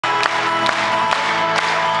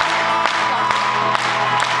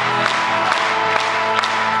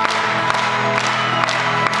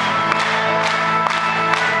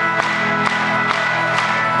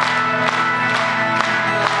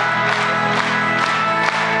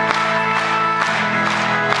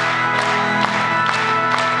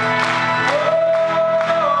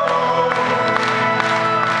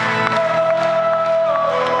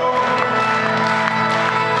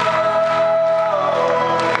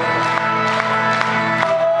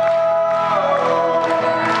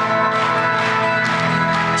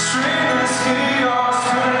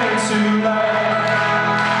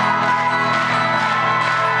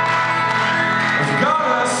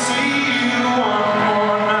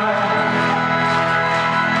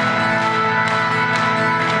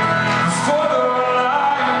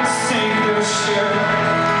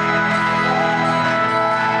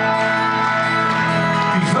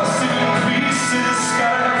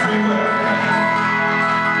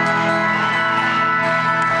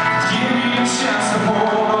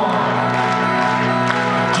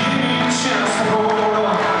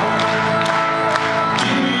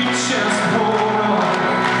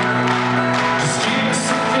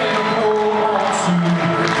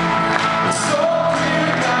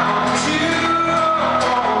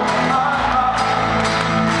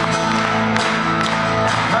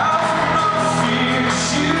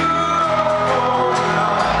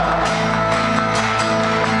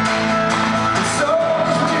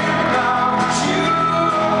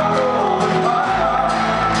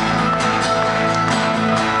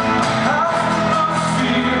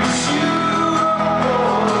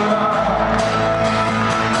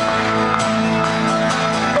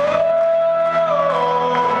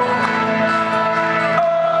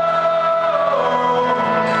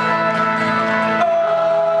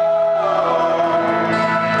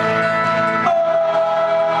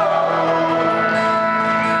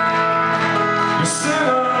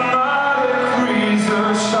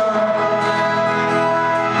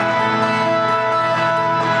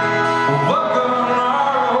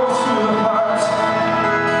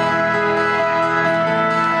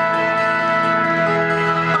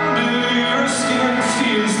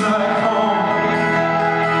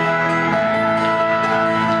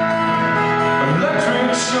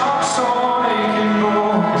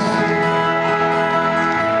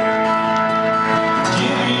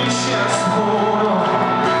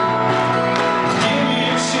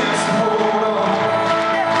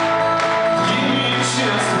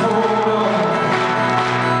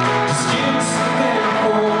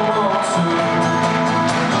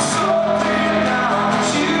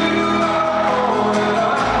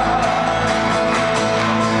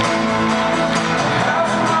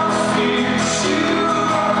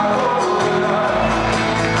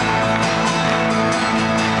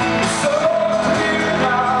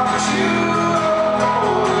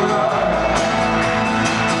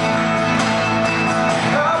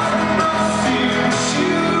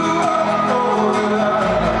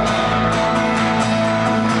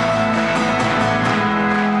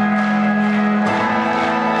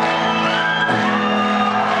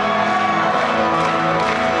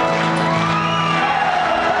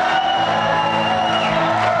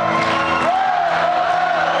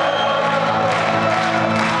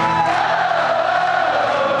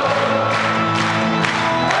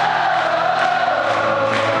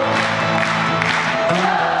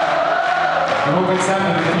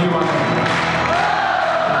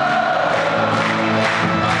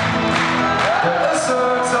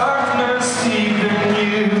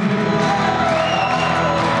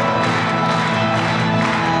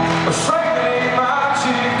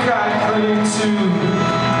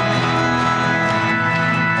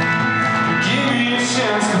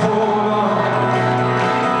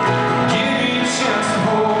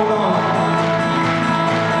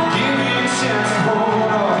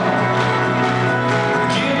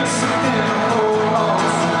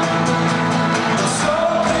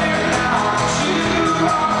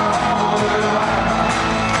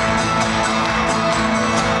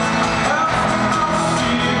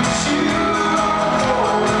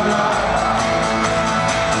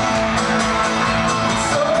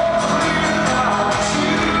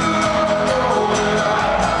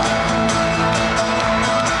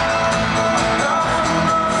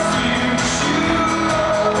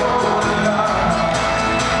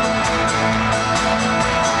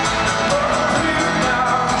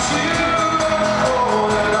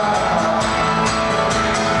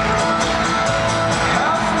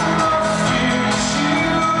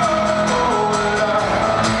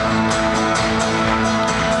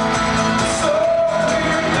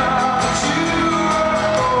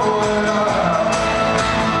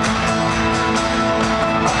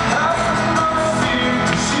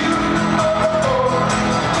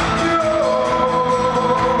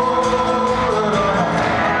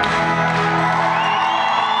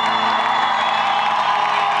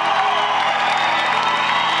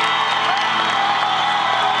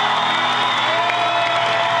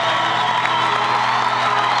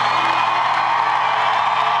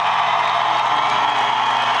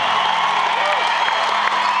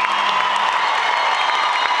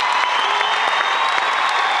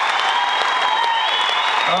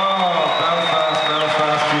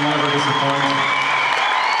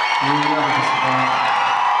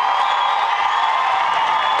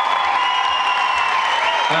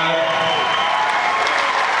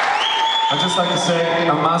I'd just like to say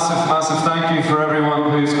a massive, massive thank you for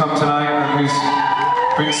everyone who's come tonight and who's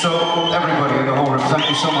been everybody in the whole room. Thank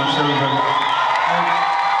you so much, everybody.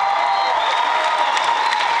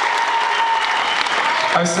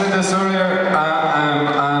 I said this earlier,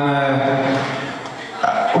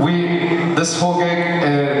 this whole gig,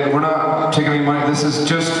 we're not taking any money. This is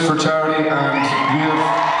just for charity, and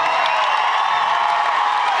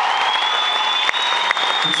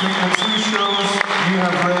between the two shows, you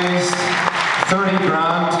have raised 30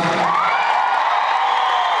 grand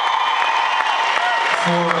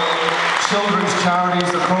for children's charities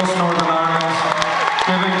across Northern Ireland,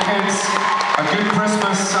 giving kids a good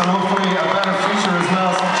Christmas and hopefully a better future as well.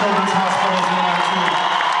 Some children's hospitals in there too.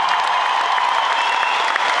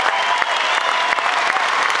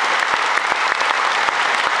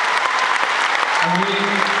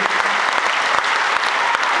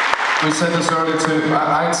 And we said this earlier too.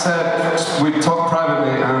 I said, we talked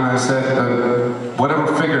privately, and I said whatever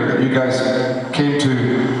figure that you guys came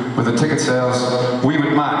to with the ticket sales, we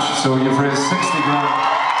would match. So you've raised 60 grand.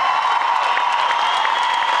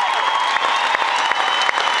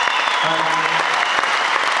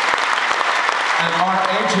 And our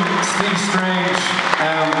agent, Steve Strange,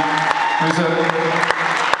 who's a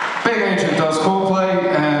big agent, does Coldplay,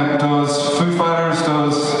 does Foo Fighters,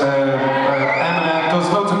 does does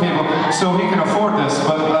loads of people, so he can afford this.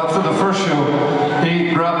 But after the first show, he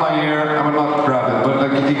grabbed my ear. I mean, not grab it, but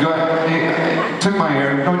like he took my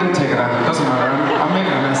ear. No, he didn't take it out. It doesn't matter. I'm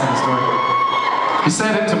making a mess of the story. He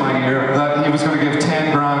said into my ear that he was going to give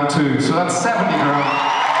 10 grand too, so that's 70 grand.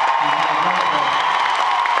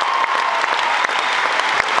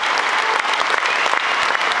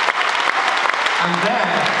 And then,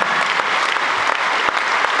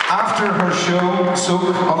 after her show,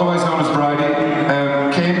 Soak, otherwise known as Bridie,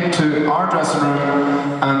 came to our dressing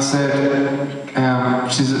room and said,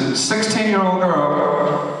 she's a 16-year-old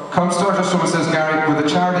girl, comes to our dressing room and says, Gary, with the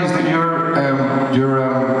charities that you're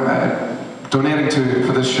donating to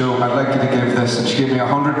for this show, I'd like you to give this. And she gave me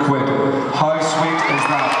 100 quid. How sweet is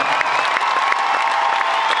that?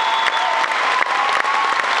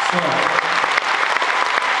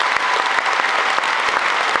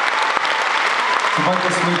 It's about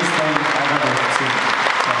the sweetest thing I've ever seen.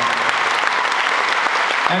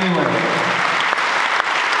 Anyway,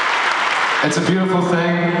 it's a beautiful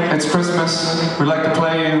thing. It's Christmas. We'd like to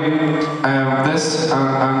play you this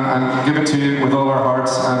and give it to you with all our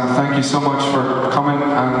hearts. And thank you so much for coming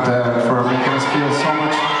and for making us feel so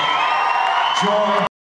much joy.